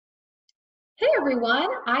everyone.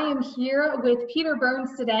 I am here with Peter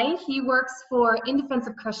Burns today. He works for In Defense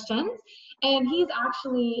of Christians, and he's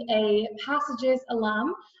actually a Passages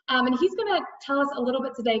alum. And he's going to tell us a little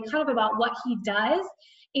bit today kind of about what he does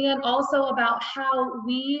and also about how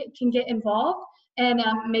we can get involved and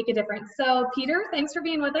make a difference. So, Peter, thanks for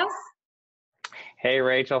being with us. Hey,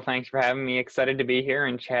 Rachel, thanks for having me. Excited to be here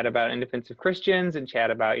and chat about In Defense of Christians and chat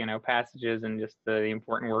about, Passages and just the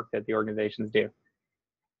important work that the organizations do.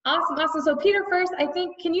 Awesome. So Peter, first,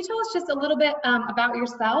 can you tell us just a little bit about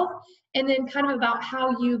yourself and then kind of about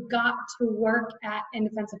how you got to work at In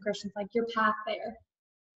Defense of Christians, like your path there?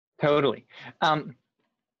 Totally.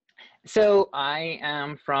 So I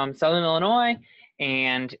am from Southern Illinois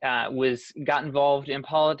and got involved in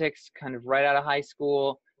politics kind of right out of high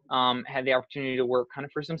school. Had the opportunity to work kind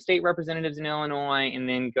of for some state representatives in Illinois and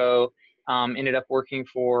then ended up working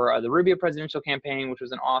for the Rubio presidential campaign, which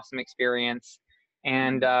was an awesome experience.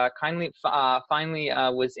 And finally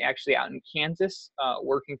was actually out in Kansas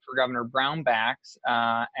working for Governor Brownbacks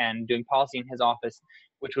and doing policy in his office,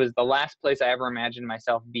 which was the last place I ever imagined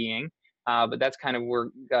myself being. But that's kind of where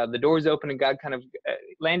the doors opened and God kind of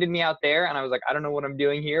landed me out there. And I was like, I don't know what I'm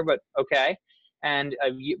doing here, but okay. And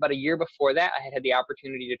about a year before that, I had the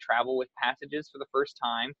opportunity to travel with Passages for the first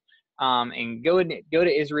time and go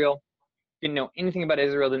to Israel. Didn't know anything about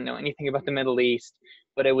Israel, didn't know anything about the Middle East,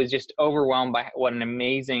 but it was just overwhelmed by what an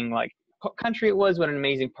amazing country it was, what an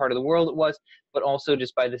amazing part of the world it was, but also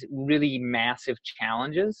just by this really massive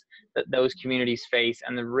challenges that those communities face.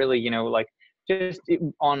 And the really,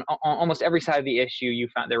 on almost every side of the issue, you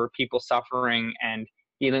found there were people suffering and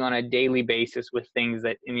dealing on a daily basis with things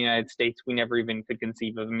that in the United States we never even could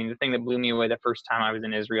conceive of. I mean, the thing that blew me away the first time I was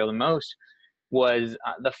in Israel the most was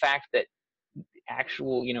the fact that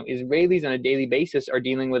actual, Israelis on a daily basis are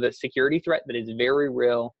dealing with a security threat that is very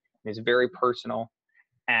real, and is very personal,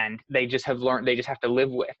 and they just have to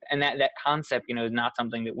live with. And that concept, is not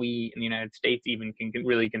something that we in the United States even can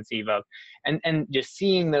really conceive of. And just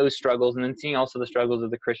seeing those struggles and then seeing also the struggles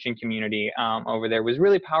of the Christian community over there was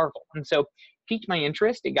really powerful. And so piqued my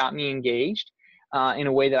interest. It got me engaged in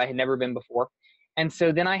a way that I had never been before. And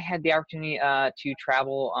so then I had the opportunity to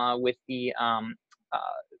travel with the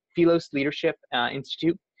Philos Leadership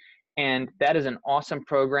Institute, and that is an awesome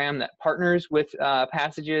program that partners with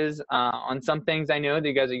Passages on some things. I know that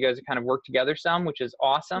you guys kind of work together some, which is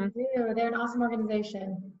awesome. They do. They're an awesome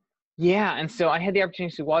organization. Yeah, and so I had the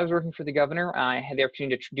opportunity. So while I was working for the governor, I had the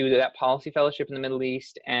opportunity to do that policy fellowship in the Middle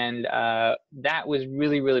East, and that was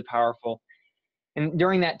really, really powerful. And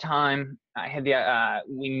during that time, I had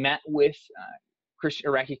we met with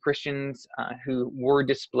Iraqi Christians who were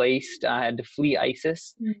displaced, had to flee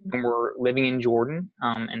ISIS, and were living in Jordan,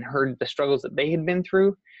 and heard the struggles that they had been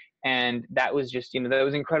through. And that was just, that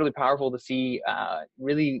was incredibly powerful to see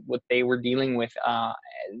really what they were dealing with,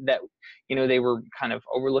 that, they were kind of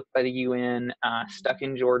overlooked by the UN, stuck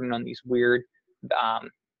in Jordan on these weird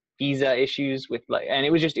visa issues and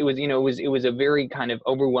it was a very kind of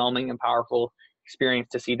overwhelming and powerful experience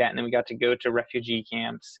to see that. And then we got to go to refugee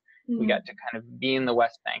camps. We got to kind of be in the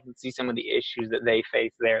West Bank and see some of the issues that they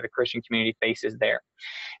face there, the Christian community faces there.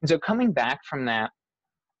 And so coming back from that,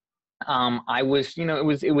 I was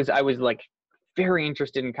like very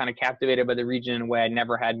interested and kind of captivated by the region in a way I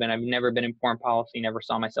never had been. I've never been in foreign policy, never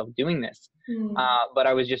saw myself doing this. But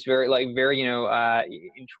I was just very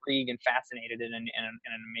intrigued and fascinated in an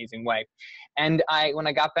amazing way. And when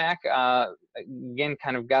I got back, again,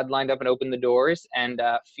 kind of God lined up and opened the doors, and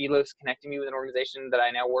Philos connected me with an organization that I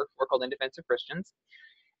now work for called In Defense of Christians.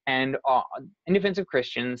 And In Defense of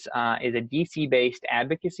Christians is a DC-based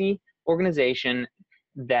advocacy organization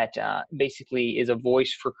that basically is a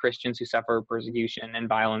voice for Christians who suffer persecution and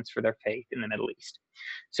violence for their faith in the Middle East.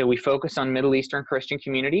 So we focus on Middle Eastern Christian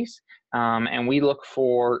communities, and we look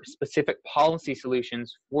for specific policy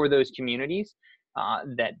solutions for those communities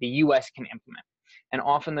that the U.S. can implement. And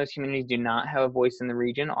often those communities do not have a voice in the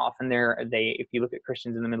region. Often if you look at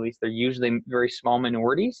Christians in the Middle East, they're usually very small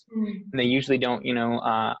minorities, and they usually don't,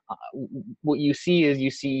 what you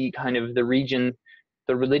see kind of the region,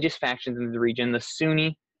 the religious factions in the region. The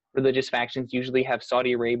Sunni religious factions usually have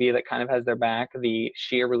Saudi Arabia that kind of has their back. The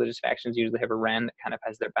Shia religious factions usually have Iran that kind of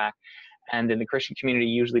has their back. And then the Christian community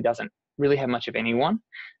usually doesn't really have much of anyone.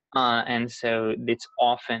 And so it's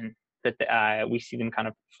often that we see them kind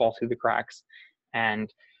of fall through the cracks.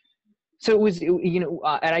 And so it was,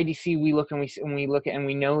 at IDC, we look and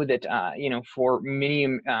we know that, for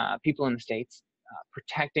many people in the States,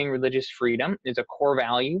 protecting religious freedom is a core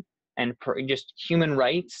value, and just human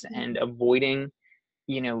rights and avoiding,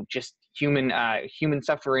 just human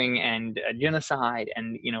suffering and genocide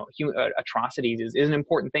and atrocities is an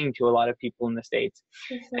important thing to a lot of people in the States.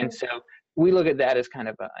 For And sure. so we look at that as kind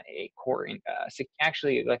of a core,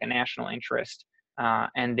 actually like a national interest,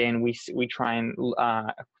 and then we try and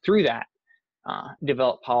through that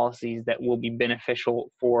develop policies that will be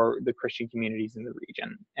beneficial for the Christian communities in the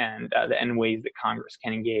region, and ways that Congress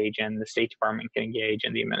can engage and the State Department can engage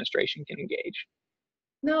and the administration can engage.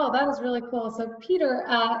 No, that is really cool. So Peter,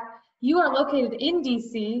 you are located in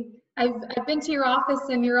DC. I've been to your office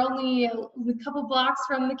and you're only a couple blocks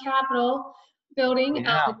from the Capitol building.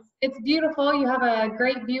 Yeah. It's beautiful. You have a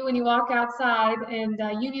great view when you walk outside, and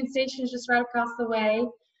Union Station is just right across the way.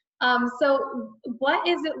 So what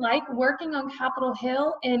is it like working on Capitol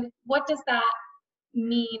Hill, and what does that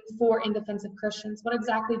mean for In Defense of Christians? What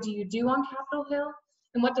exactly do you do on Capitol Hill,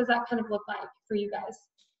 and what does that kind of look like for you guys?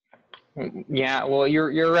 Yeah, well,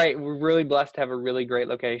 you're right. We're really blessed to have a really great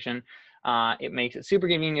location. It makes it super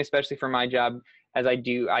convenient, especially for my job, as I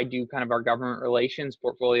do kind of our government relations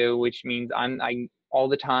portfolio, which means I all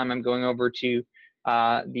the time I'm going over to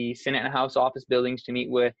the Senate and House office buildings to meet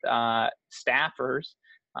with staffers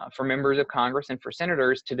for members of Congress and for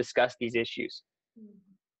senators to discuss these issues.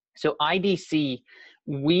 So IDC,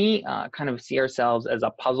 we kind of see ourselves as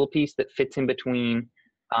a puzzle piece that fits in between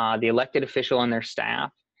the elected official and their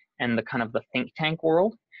staff and the kind of the think tank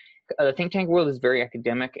world. The think tank world is very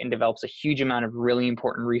academic and develops a huge amount of really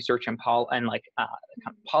important research and kind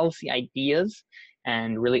of policy ideas,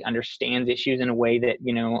 and really understands issues in a way that,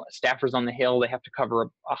 staffers on the Hill, they have to cover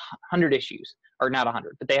 100 issues, or not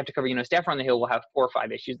 100, but they have to cover, a staffer on the Hill will have 4 or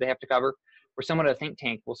 5 issues they have to cover, where someone at a think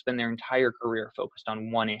tank will spend their entire career focused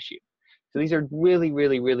on one issue. So these are really,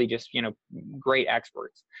 really, really just, great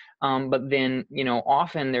experts. But then,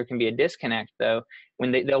 often there can be a disconnect, though,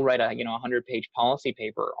 when they'll write a, 100-page policy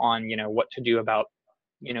paper on, what to do about,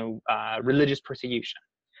 religious persecution.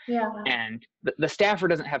 Yeah. And the staffer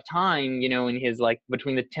doesn't have time, in his,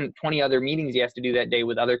 between the 20 other meetings he has to do that day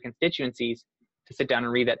with other constituencies, to sit down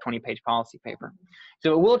and read that 20-page policy paper.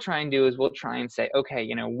 So what we'll try and do is we'll try and say,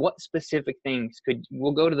 okay, what specific things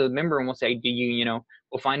we'll go to the member and we'll say,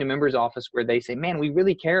 we'll find a member's office where they say, man, we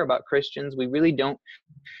really care about Christians. We really don't,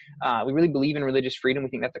 we really believe in religious freedom. We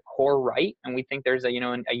think that's a core right. And we think there's a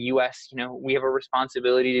U.S., we have a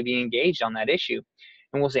responsibility to be engaged on that issue.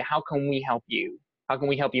 And we'll say, how can we help you? How can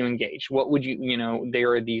we help you engage? What would you,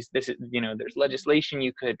 there are there's legislation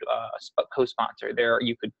you could co-sponsor.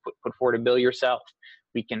 You could put forward a bill yourself.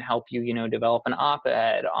 We can help you, develop an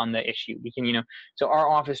op-ed on the issue. We can, so our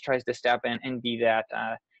office tries to step in and be that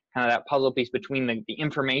kind of that puzzle piece between the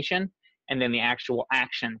information and then the actual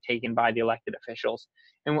action taken by the elected officials.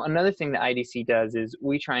 And another thing that IDC does is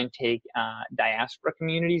we try and take diaspora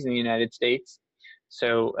communities in the United States.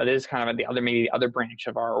 So this is kind of maybe the other branch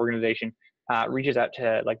of our organization. Reaches out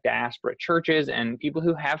to diaspora churches and people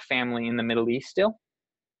who have family in the Middle East still.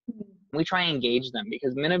 We try and engage them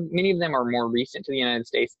because many of them are more recent to the United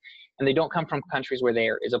States, and they don't come from countries where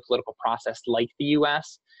there is a political process like the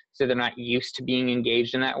U.S., so they're not used to being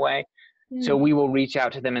engaged in that way. So we will reach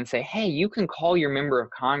out to them and say, hey, you can call your member of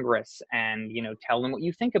Congress and, tell them what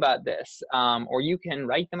you think about this, or you can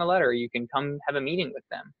write them a letter, you can come have a meeting with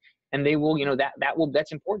them, and they will,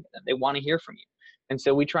 that's important to them. They want to hear from you. And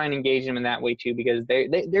so we try and engage them in that way too, because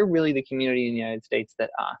they're really the community in the United States that,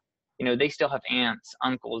 they still have aunts,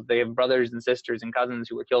 uncles, they have brothers and sisters and cousins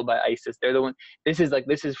who were killed by ISIS. They're the one. This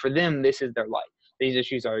is for them. This is their life. These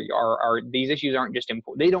issues these issues aren't just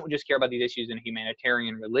important. They don't just care about these issues in a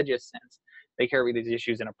humanitarian, religious sense. They care about these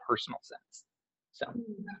issues in a personal sense. So.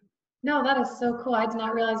 No, that is so cool. I did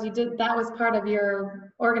not realize that was part of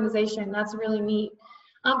your organization. That's really neat.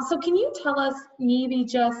 So can you tell us maybe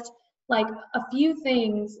just a few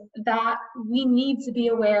things that we need to be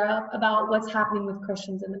aware of about what's happening with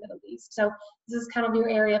Christians in the Middle East? So this is kind of your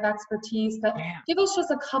area of expertise, but give us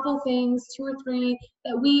just a couple things, 2 or 3,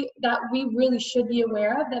 that we really should be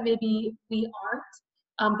aware of that maybe we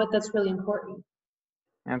aren't, but that's really important.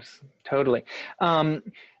 Absolutely, totally.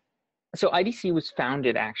 So IDC was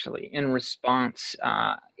founded actually in response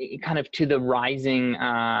kind of to the rising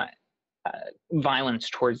violence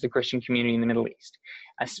towards the Christian community in the Middle East,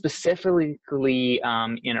 specifically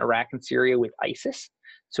in Iraq and Syria with ISIS.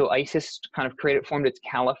 So ISIS kind of formed its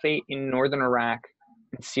caliphate in northern Iraq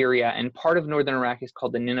and Syria, and part of northern Iraq is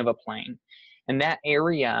called the Nineveh Plain. And that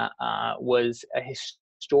area was a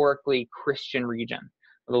historically Christian region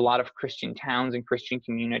with a lot of Christian towns and Christian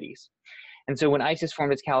communities. And so when ISIS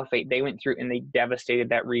formed its caliphate, they went through and they devastated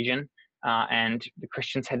that region. And the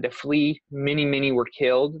Christians had to flee. Many were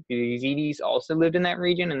killed. The Yazidis also lived in that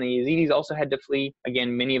region, and the Yazidis also had to flee.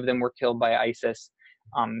 Again, many of them were killed by ISIS.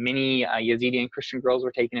 Many Yazidi and Christian girls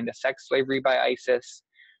were taken into sex slavery by ISIS.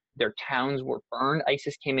 Their towns were burned.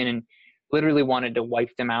 ISIS came in and literally wanted to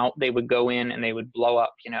wipe them out. They would go in and they would blow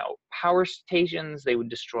up, power stations. They would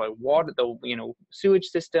destroy water, sewage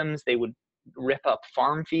systems. They would rip up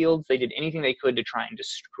farm fields. They did anything they could to try and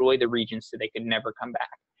destroy the region so they could never come back.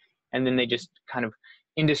 And then they just kind of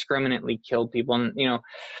indiscriminately killed people. And,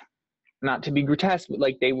 not to be grotesque,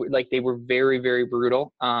 but they were very, very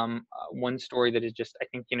brutal. One story that is just, I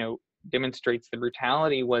think, demonstrates the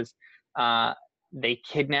brutality was they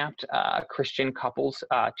kidnapped Christian couple's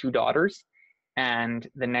 2 daughters, and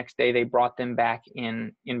the next day they brought them back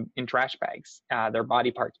in trash bags, their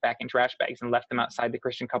body parts back in trash bags, and left them outside the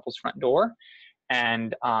Christian couple's front door.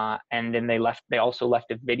 And then they also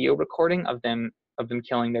left a video recording of them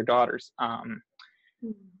killing their daughters.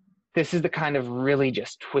 This is the kind of really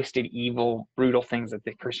just twisted, evil, brutal things that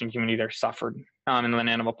the Christian community there suffered in the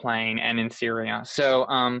Nineveh Plain and in Syria. So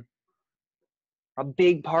a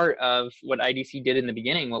big part of what IDC did in the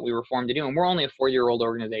beginning, what we were formed to do, and we're only a 4-year-old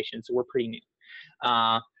organization, so we're pretty new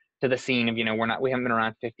to the scene of, we haven't been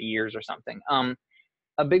around 50 years or something.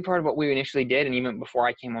 A big part of what we initially did, and even before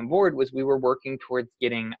I came on board, was we were working towards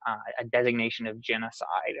getting a designation of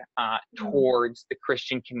genocide towards the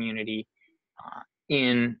Christian community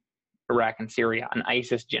in Iraq and Syria, an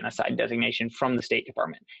ISIS genocide designation from the State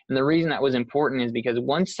Department. And the reason that was important is because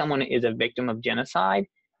once someone is a victim of genocide,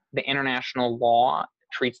 the international law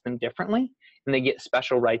treats them differently, and they get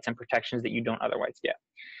special rights and protections that you don't otherwise get.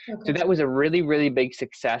 Okay. So that was a really, really big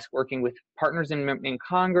success, working with partners in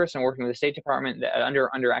Congress and working with the State Department under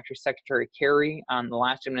actually Secretary Kerry the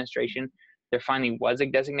last administration. There finally was a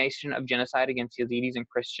designation of genocide against Yazidis and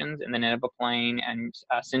Christians in the Nineveh Plain and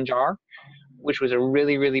Sinjar, which was a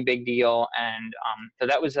really, really big deal. And so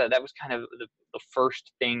that was kind of the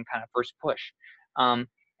first thing, kind of first push.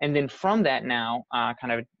 And then from that now,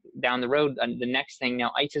 kind of down the road, the next thing,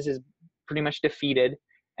 now ISIS is pretty much defeated.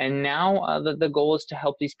 And now the goal is to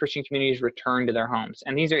help these Christian communities return to their homes.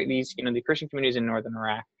 And these the Christian communities in northern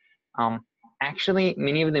Iraq. Actually,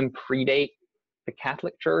 many of them predate the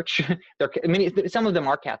Catholic Church. Some of them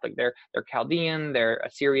are Catholic. They're Chaldean, they're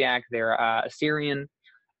Syriac, they're Assyrian,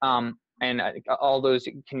 and all those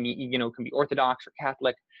can be Orthodox or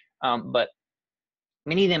Catholic. But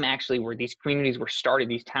many of them actually these communities were started,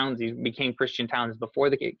 these towns, these became Christian towns before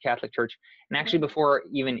the Catholic Church, and actually before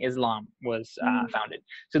even Islam was founded.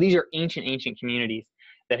 So these are ancient communities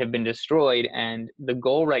that have been destroyed, and the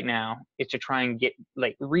goal right now is to try and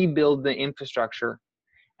rebuild the infrastructure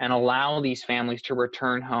and allow these families to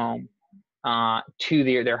return home to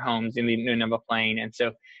their homes in the Nineveh Plain. And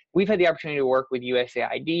so we've had the opportunity to work with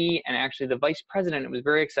USAID, and actually the vice president, it was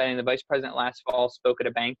very exciting. The vice president last fall spoke at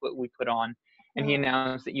a banquet we put on, and he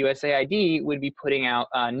announced that USAID would be putting out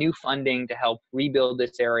new funding to help rebuild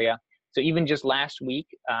this area. So even just last week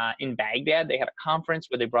in Baghdad, they had a conference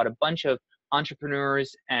where they brought a bunch of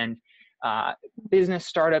entrepreneurs and business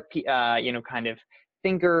startup, kind of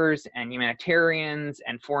thinkers and humanitarians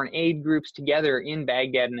and foreign aid groups together in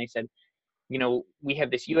Baghdad, and they said, we have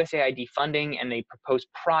this USAID funding, and they propose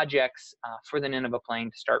projects for the Nineveh Plain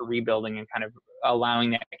to start rebuilding and kind of allowing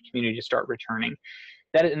that community to start returning.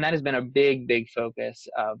 That has been a big focus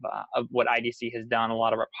of what IDC has done. A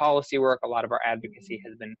lot of our policy work, a lot of our advocacy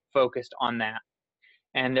has been focused on that.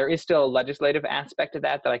 And there is still a legislative aspect of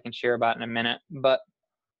that I can share about in a minute. But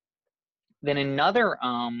then another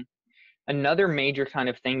major kind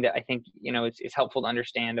of thing that I think, it's helpful to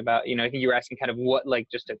understand about, I think you were asking kind of what,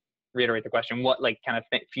 just to reiterate the question, what kind of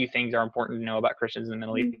few things are important to know about Christians in the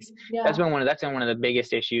Middle East. Yeah. That's been one of the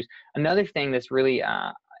biggest issues. Another thing that's really,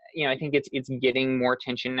 I think it's getting more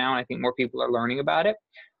attention now, and I think more people are learning about it,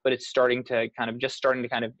 but it's starting to kind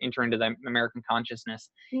of enter into the American consciousness,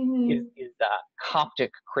 is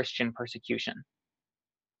Coptic Christian persecution.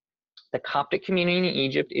 The Coptic community in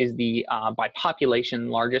Egypt is the, by population,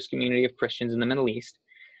 largest community of Christians in the Middle East.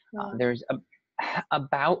 There's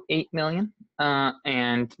about 8 million,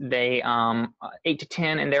 and they 8 to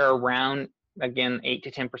 10, and they're around, again, 8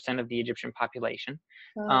 to 10% of the Egyptian population.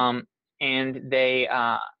 And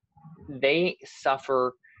they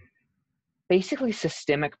suffer basically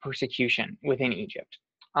systemic persecution within Egypt.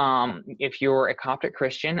 If you're a Coptic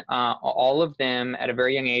Christian, all of them at a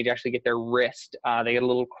very young age actually get their wrist, they get a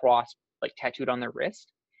little cross tattooed on their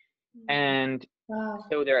wrist. And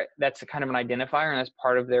so that's a kind of an identifier, and that's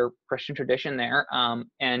part of their Christian tradition there.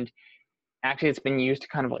 And actually it's been used to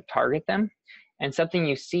kind of target them. And something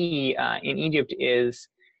you see in Egypt is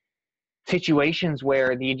situations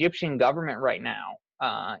where the Egyptian government right now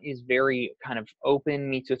is very kind of open,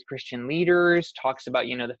 meets with Christian leaders, talks about,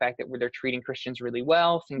 the fact that they're treating Christians really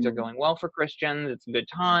well, things are going well for Christians, it's a good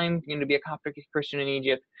time, to be a Coptic Christian in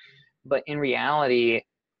Egypt. But in reality,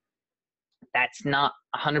 that's not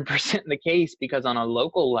 100% the case, because on a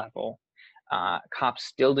local level, Copts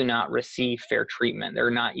still do not receive fair treatment.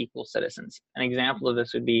 They're not equal citizens. An example of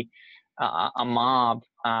this would be a mob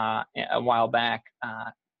a while back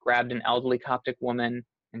grabbed an elderly Coptic woman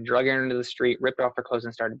and drug her into the street, ripped off her clothes,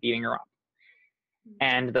 and started beating her up.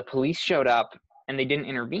 And the police showed up and they didn't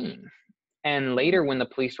intervene. And later, when the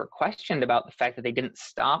police were questioned about the fact that they didn't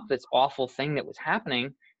stop this awful thing that was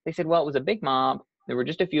happening, they said, well, it was a big mob. There were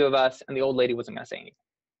just a few of us, and the old lady wasn't going to say anything.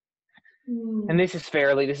 And this is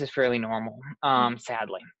fairly normal,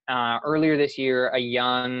 sadly. Earlier this year, a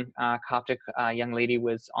young Coptic young lady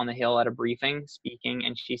was on the Hill at a briefing speaking,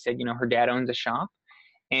 and she said, her dad owns a shop,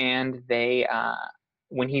 and they,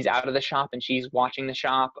 when he's out of the shop and she's watching the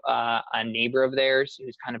shop, a neighbor of theirs,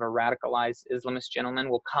 who's kind of a radicalized Islamist gentleman,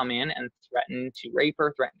 will come in and threaten to rape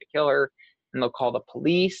her, threaten to kill her, and they'll call the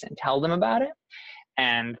police and tell them about it.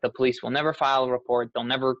 And the police will never file a report. They'll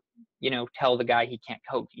never, tell the guy he can't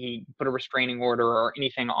cope. He put a restraining order or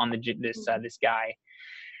anything on this guy.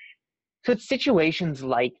 So it's situations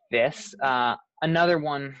like this. Another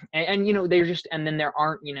one, and then there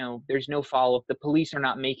aren't, there's no follow-up. The police are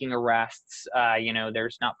not making arrests.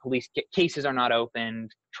 There's not police cases are not opened.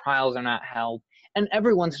 Trials are not held. And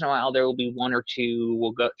every once in a while, there will be one or two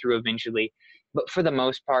we'll go through eventually. But for the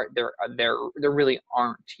most part, there really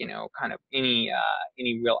aren't, kind of any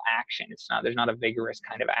real action. There's not a vigorous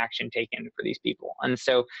kind of action taken for these people. And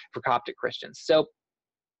so for Coptic Christians, so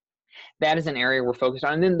that is an area we're focused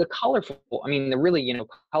on. And then the colorful, they're really,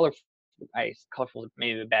 colorful is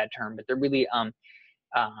maybe a bad term, but they're really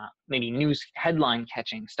maybe news headline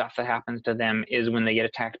catching stuff that happens to them is when they get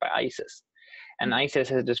attacked by ISIS. And ISIS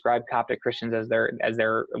has described Coptic Christians as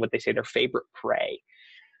their what they say their favorite prey.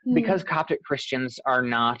 Because Coptic Christians are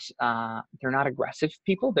not, they're not aggressive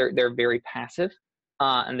people. They're very passive,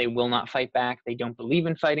 and they will not fight back. They don't believe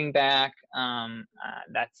in fighting back.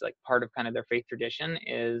 That's like part of kind of their faith tradition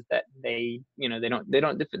is that they're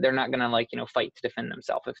not gonna fight to defend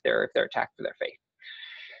themselves if they're attacked for their faith.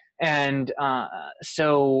 And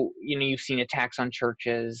so, you've seen attacks on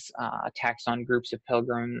churches, attacks on groups of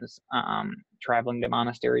pilgrims, traveling to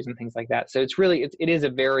monasteries and things like that. So it is a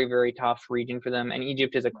very, very tough region for them. And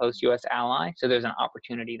Egypt is a close U.S. ally, so there's an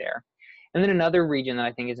opportunity there. And then another region that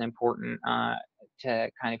I think is important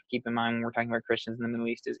to kind of keep in mind when we're talking about Christians in the Middle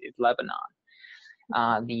East is Lebanon.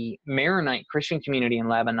 The Maronite Christian community in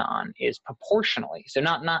Lebanon is proportionally, so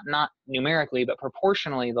not numerically, but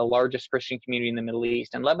proportionally the largest Christian community in the Middle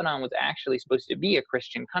East. And Lebanon was actually supposed to be a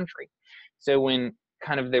Christian country. So when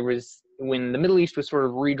the Middle East was sort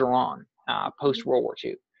of redrawn post World War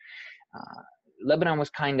II, Lebanon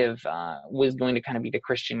was was going to kind of be the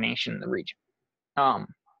Christian nation in the region.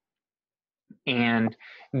 And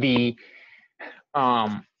the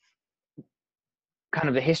kind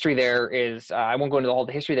of the history there is, I won't go into all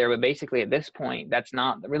the history there, but basically at this point, that's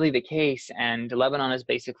not really the case. And Lebanon is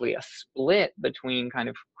basically a split between kind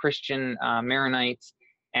of Christian Maronites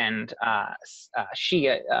and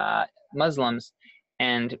Shia Muslims,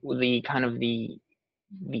 and the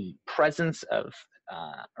presence of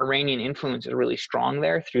Iranian influence is really strong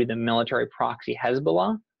there through the military proxy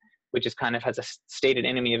Hezbollah, which is kind of has a stated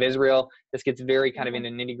enemy of Israel. This gets very kind of into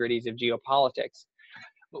nitty-gritties of geopolitics.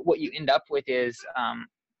 But what you end up with is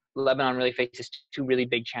Lebanon really faces two really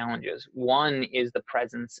big challenges. One is the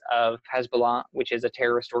presence of Hezbollah, which is a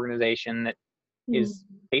terrorist organization that is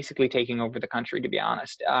basically taking over the country, to be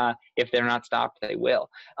honest. If they're not stopped, they will.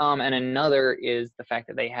 And another is the fact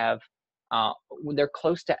that they have, they're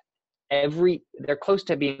close to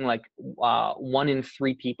being like 1 in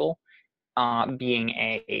 3 people being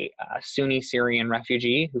a Sunni Syrian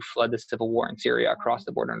refugee who fled the civil war in Syria across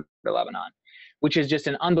the border into Lebanon, which is just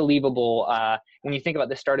an unbelievable, when you think about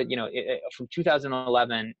this started, from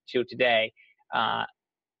 2011 to today,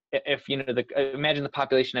 if, imagine the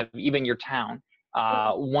population of even your town,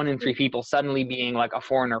 1 in 3 people suddenly being like a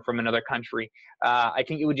foreigner from another country. I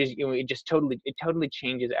think it totally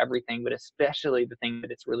changes everything, but especially the thing that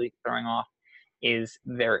it's really throwing off is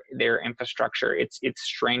their infrastructure. It's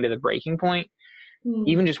strained to the breaking point.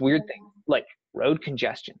 Even just weird things like road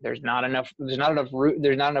congestion. There's not enough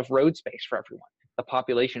road space for everyone. The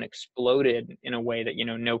population exploded in a way that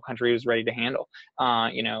no country was ready to handle.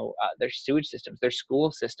 Their sewage systems, their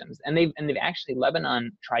school systems, and they've actually,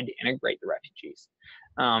 Lebanon tried to integrate the refugees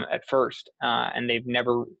at first, and they've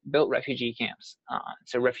never built refugee camps.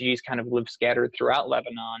 So refugees kind of live scattered throughout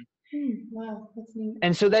Lebanon. Wow, that's neat.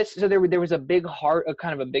 And so there was a big heart, a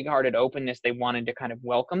kind of a big-hearted openness. They wanted to kind of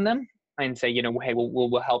welcome them and say, hey,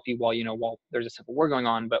 we'll help you while there's a civil war going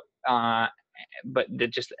on. But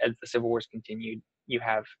just as the civil wars continued, you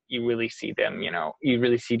really see them, you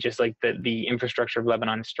really see just like the infrastructure of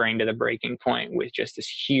Lebanon strained to the breaking point with just this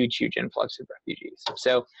huge influx of refugees.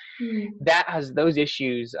 So those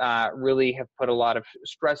issues really have put a lot of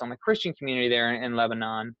stress on the Christian community there in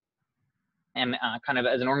Lebanon. And kind of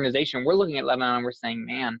as an organization, we're looking at Lebanon and we're saying,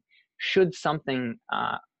 man, should something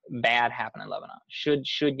bad happen in Lebanon? Should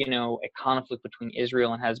a conflict between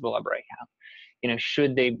Israel and Hezbollah break out?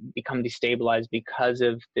 Should they become destabilized because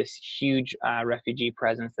of this huge refugee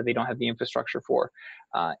presence that they don't have the infrastructure for?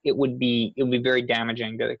 It would be very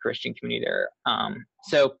damaging to the Christian community there.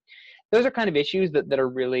 So those are kind of issues that are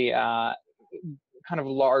really kind of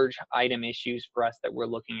large item issues for us that we're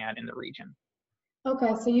looking at in the region.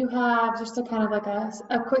 Okay, so you have, just a kind of like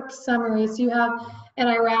a quick summary, so you have in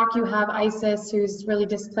Iraq, you have ISIS, who's really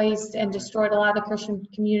displaced and destroyed a lot of the Christian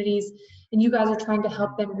communities, and you guys are trying to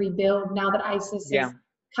help them rebuild now that ISIS has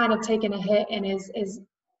kind of taken a hit and is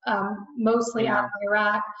mostly out of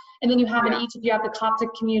Iraq. And then you have in Egypt, you have the Coptic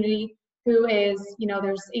community, who is,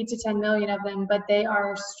 there's 8 to 10 million of them, but they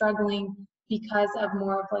are struggling because of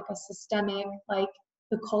more of like a systemic, like,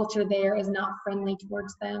 the culture there is not friendly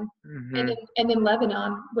towards them. And then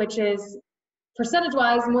Lebanon, which is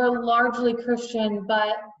percentage-wise more largely Christian,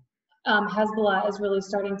 but Hezbollah is really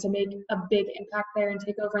starting to make a big impact there and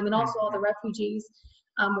take over. And then also all the refugees,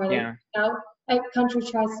 where a country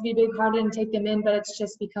tries to be big-hearted and take them in, but it's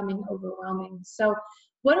just becoming overwhelming. So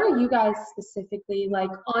what are you guys specifically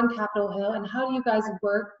like on Capitol Hill, and how do you guys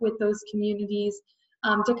work with those communities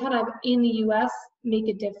to kind of in the U.S. make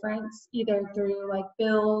a difference, either through like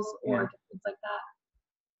bills or things like that?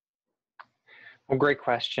 Well, great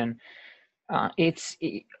question.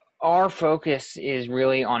 Our focus is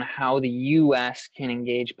really on how the U.S. can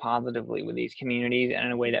engage positively with these communities and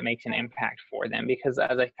in a way that makes an impact for them. Because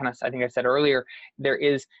as I think I said earlier,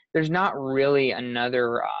 there's not really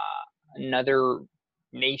another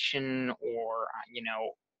nation or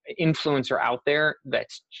influencer out there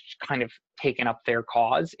that's kind of taken up their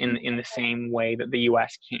cause in the same way that the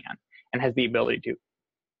U.S. can and has the ability to.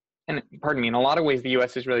 And pardon me, in a lot of ways, the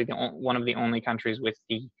U.S. is really one of the only countries with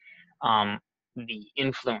the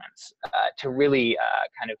influence to really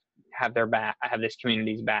kind of have their back, have this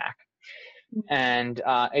community's back. And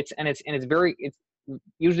it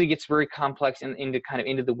usually gets very complex and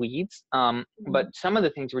into the weeds. But some of the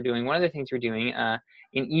things we're doing, one of the things we're doing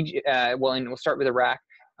in Egypt, and we'll start with Iraq.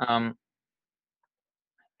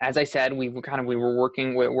 As I said, we were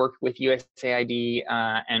working with USAID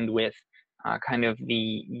and with kind of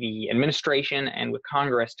the administration and with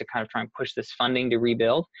Congress to kind of try and push this funding to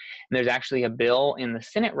rebuild. And there's actually a bill in the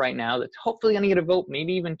Senate right now that's hopefully going to get a vote,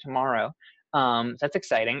 maybe even tomorrow. So that's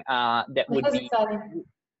exciting. That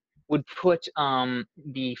would put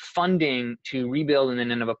the funding to rebuild in the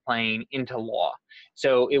Nineveh Plain into law.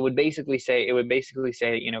 So it would basically say, it would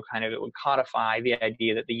codify the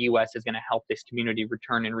idea that the U.S. is going to help this community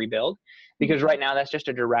return and rebuild, because right now that's just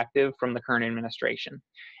a directive from the current administration.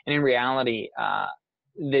 And in reality,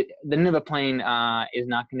 the Nineveh Plain is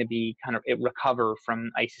not going to be recover from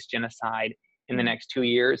ISIS genocide in the next 2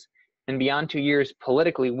 years. And beyond 2 years,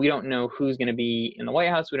 politically, we don't know who's going to be in the White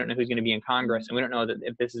House. We don't know who's going to be in Congress. And we don't know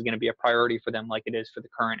if this is going to be a priority for them like it is for the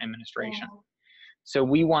current administration. So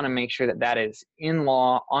we want to make sure that that is in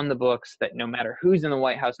law, on the books, that no matter who's in the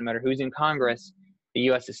White House, no matter who's in Congress, the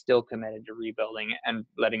U.S. is still committed to rebuilding and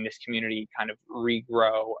letting this community kind of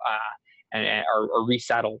regrow or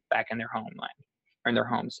resettle back in their homeland or in their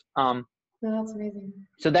homes. That's amazing.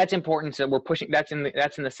 So that's important. So we're pushing. That's in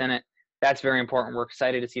the Senate. That's very important. We're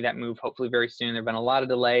excited to see that move hopefully very soon. There have been a lot of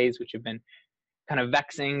delays, which have been kind of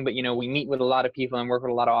vexing, but we meet with a lot of people and work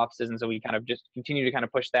with a lot of offices, and so we kind of just continue to kind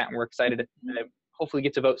of push that, and we're excited to hopefully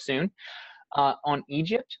get to vote soon. On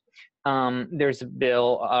Egypt, there's a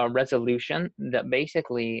bill, resolution that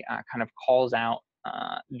basically kind of calls out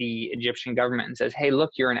the Egyptian government and says, hey,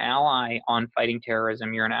 look, you're an ally on fighting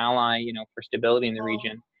terrorism. You're an ally, for stability in the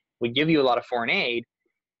region. We give you a lot of foreign aid,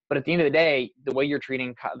 but at the end of the day, the way you're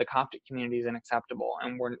treating the Coptic community is unacceptable,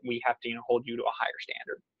 and we have to hold you to a higher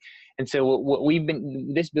standard. And so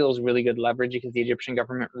this bill is really good leverage, because the Egyptian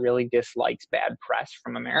government really dislikes bad press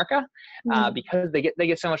from America because they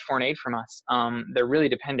get so much foreign aid from us. They're really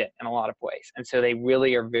dependent in a lot of ways, and so they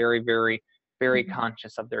really are very, very, very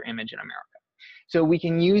conscious of their image in America. So we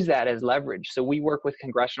can use that as leverage. So we work with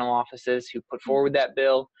congressional offices who put forward that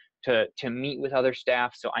bill to meet with other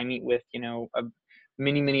staff. So I meet with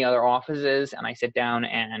many other offices, and I sit down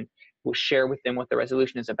and We'll share with them what the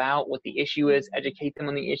resolution is about, what the issue is, educate them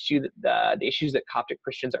on the issue, the issues that Coptic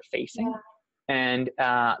Christians are facing, and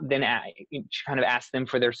then kind of ask them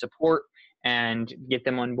for their support and get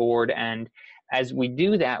them on board. And as we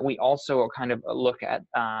do that, we also kind of look at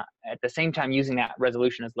the same time, using that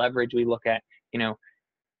resolution as leverage, we look at,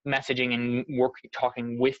 messaging and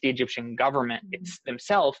talking with the Egyptian government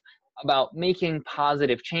themselves about making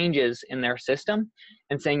positive changes in their system,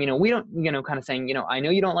 and saying, we don't, kind of saying, I know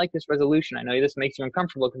you don't like this resolution. I know this makes you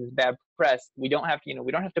uncomfortable because it's bad press. We don't have to,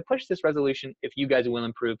 we don't have to push this resolution if you guys will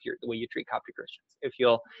improve the way you treat Coptic Christians. If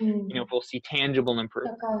you'll, if we'll see tangible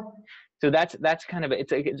improvement. Okay. So that's kind of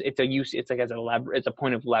it's a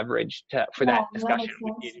point of leverage for that discussion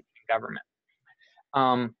with the Egyptian government.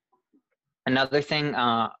 Another thing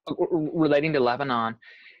relating to Lebanon,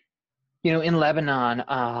 in Lebanon,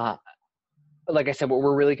 like I said, what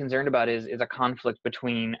we're really concerned about is a conflict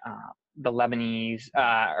between the Lebanese,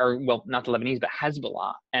 not the Lebanese, but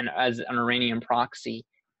Hezbollah, and as an Iranian proxy,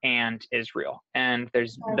 and Israel. And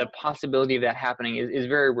there's the possibility of that happening is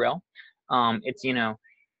very real. It's,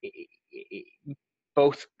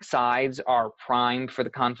 both sides are primed for the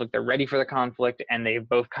conflict. They're ready for the conflict, and they've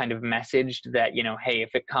both kind of messaged that, hey,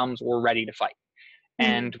 if it comes, we're ready to fight.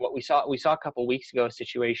 And what we saw a couple of weeks ago, a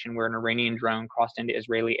situation where an Iranian drone crossed into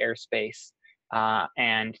Israeli airspace,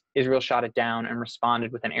 and Israel shot it down and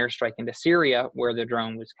responded with an airstrike into Syria, where the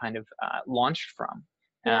drone was kind of launched from,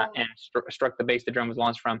 and struck the base the drone was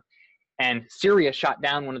launched from. And Syria shot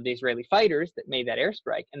down one of the Israeli fighters that made that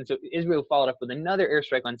airstrike. And so Israel followed up with another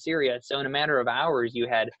airstrike on Syria. So in a matter of hours, you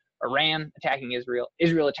had Iran attacking Israel,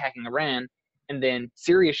 Israel attacking Iran, and then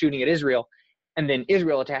Syria shooting at Israel, and then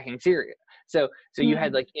Israel attacking Syria. So you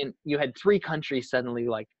had you had three countries suddenly,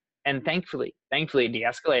 and thankfully it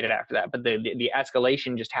de-escalated after that. But the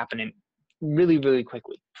escalation just happened in really, really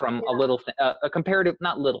quickly from a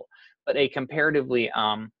comparatively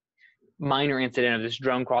minor incident of this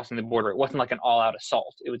drone crossing the border. It wasn't like an all-out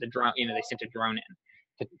assault. It was a drone. They sent a drone in,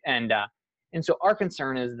 and so our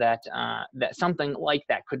concern is that that something like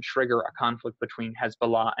that could trigger a conflict between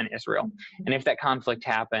Hezbollah and Israel. And if that conflict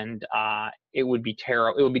happened, it would be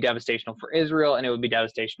terrible. It would be devastational for Israel, and it would be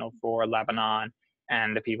devastational for Lebanon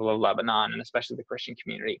and the people of Lebanon, and especially the Christian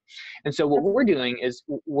community. And so what we're doing is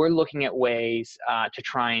we're looking at ways to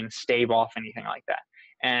try and stave off anything like that.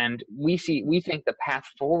 And we think the path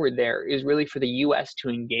forward there is really for the U.S. to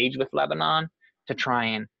engage with Lebanon to try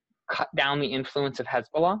and cut down the influence of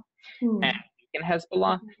Hezbollah and weaken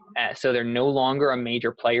Hezbollah, so they're no longer a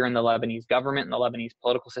major player in the Lebanese government and the Lebanese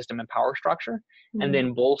political system and power structure, and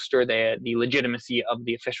then bolster the legitimacy of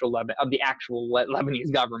the actual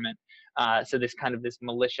Lebanese government. So this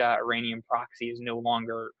militia Iranian proxy is no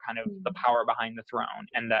longer kind of the power behind the throne,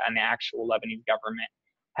 and the actual Lebanese government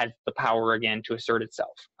has the power again to assert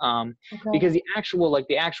itself, because the actual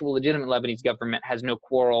legitimate Lebanese government has no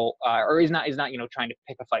quarrel, or is not trying to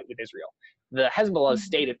pick a fight with Israel. The Hezbollah's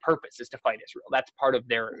stated purpose is to fight Israel. That's part of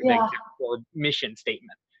their core mission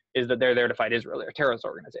statement, is that they're there to fight Israel. They're a terrorist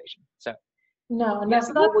organization. So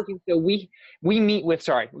we meet with.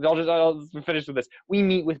 Sorry, I'll finish with this. We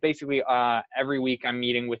meet with basically every week. I'm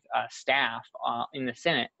meeting with staff in the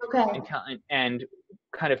Senate, and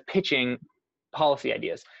kind of pitching policy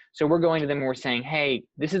ideas. So we're going to them and we're saying, hey,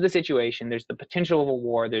 this is the situation. There's the potential of a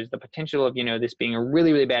war. There's the potential of, this being a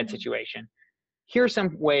really, really bad situation. Here are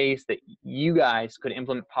some ways that you guys could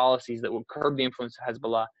implement policies that will curb the influence of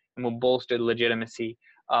Hezbollah and will bolster the legitimacy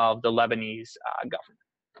of the Lebanese government.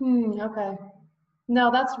 Okay. No,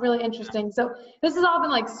 that's really interesting. So this has all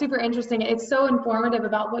been super super It's so informative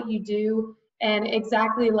about what you do, and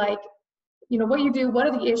exactly what you do, what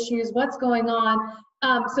are the issues, what's going on.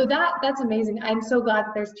 So that's amazing. I'm so glad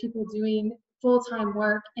that there's people doing full-time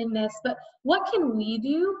work in this. But what can we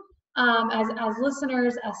do as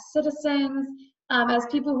listeners, as citizens, as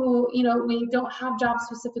people who, we don't have jobs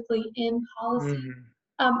specifically in policy?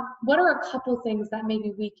 What are a couple things that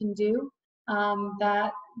maybe we can do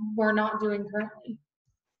that we're not doing currently?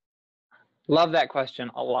 Love that question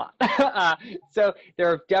a lot. So there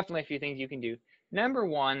are definitely a few things you can do. Number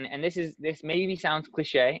one, and this maybe sounds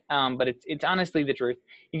cliche, but it's honestly the truth.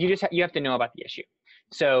 You have to know about the issue.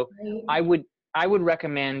 So I would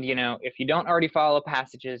recommend, if you don't already follow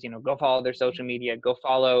Passages, go follow their social media. Go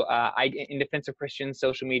follow In Defense of Christians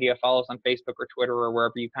social media. Follow us on Facebook or Twitter or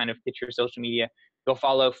wherever you kind of get your social media. Go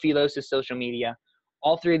follow Philos' social media.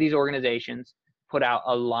 All three of these organizations put out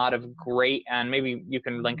a lot of great, and maybe you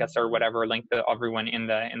can link us or whatever, link to everyone in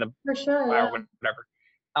the for sure, whatever.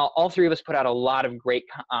 All three of us put out a lot of great,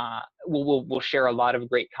 we'll share a lot of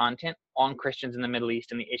great content on Christians in the Middle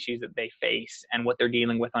East and the issues that they face and what they're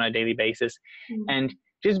dealing with on a daily basis. And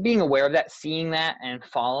just being aware of that, seeing that, and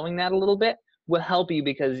following that a little bit will help you,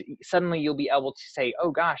 because suddenly you'll be able to say,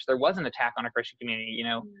 oh gosh, there was an attack on a Christian community. You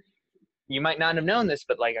know, you might not have known this,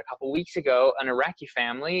 but like a couple weeks ago, an Iraqi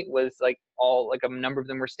family was like a number of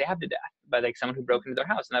them were stabbed to death by like someone who broke into their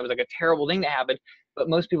house. And that was like a terrible thing to happen, but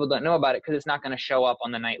most people don't know about it because it's not going to show up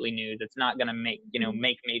on the nightly news. It's not going to make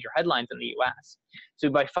major headlines in the US. So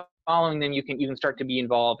by following them, you can start to be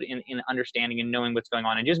involved in understanding and knowing what's going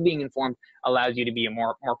on, and just being informed allows you to be a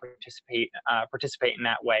more participate in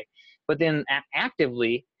that way. But then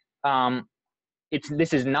actively,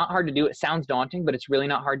 this is not hard to do. It sounds daunting, but it's really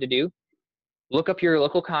not hard to do. Look up your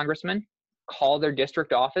local congressman, call their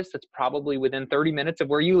district office that's probably within 30 minutes of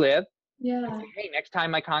where you live. Yeah. And say, hey, next time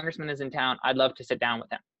my congressman is in town, I'd love to sit down with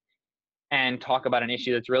him and talk about an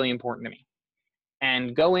issue that's really important to me.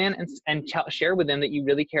 And go in and share with them that you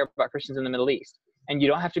really care about Christians in the Middle East. And you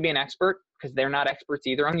don't have to be an expert, because they're not experts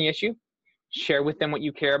either on the issue. Share with them what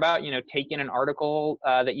you care about. Take in an article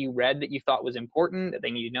that you read that you thought was important, that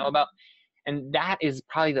they need to know about. And that is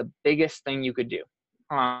probably the biggest thing you could do.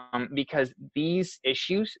 Because these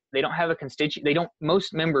issues, they don't have a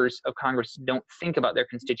most members of Congress don't think about their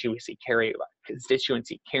constituency caring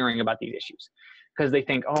about these issues, because they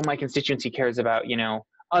think, oh, my constituency cares about,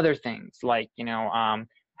 other things like,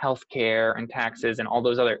 healthcare and taxes and all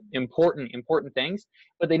those other important things.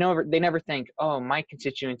 But they never think, oh, my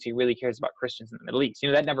constituency really cares about Christians in the Middle East.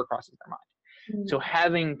 That never crosses their mind. So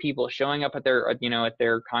having people showing up at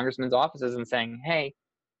their congressman's offices and saying, hey,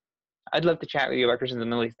 I'd love to chat with you about Christians in the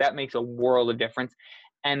Middle East, that makes a world of difference.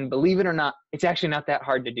 And believe it or not, it's actually not that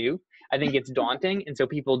hard to do. I think it's daunting, and so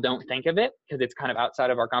people don't think of it because it's kind of outside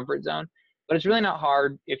of our comfort zone. But it's really not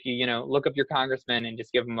hard if you look up your congressman and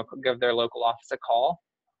just give their local office a call.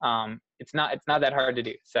 It's not that hard to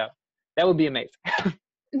do. So that would be amazing.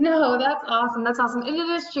 No, that's awesome. That's awesome. And it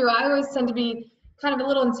is true. I always tend to be kind of a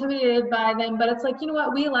little intimidated by them, but it's like, you know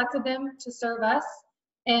what? We elected them to serve us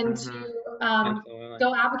and to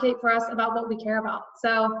go advocate for us about what we care about.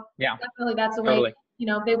 So yeah, definitely that's a way,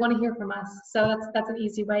 they want to hear from us. So that's an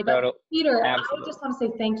easy way. But Peter, I just want to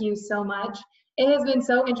say thank you so much. It has been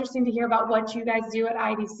so interesting to hear about what you guys do at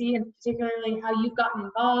IDC, and particularly how you've gotten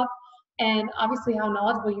involved, and obviously how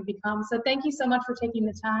knowledgeable you've become. So thank you so much for taking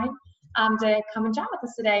the time to come and chat with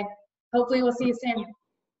us today. Hopefully we'll see you soon.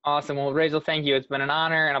 Awesome. Well, Rachel, thank you. It's been an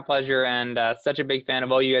honor and a pleasure, and such a big fan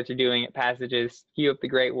of all you guys are doing at Passages. Keep up the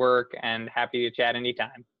great work, and happy to chat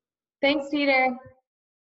anytime. Thanks, Peter.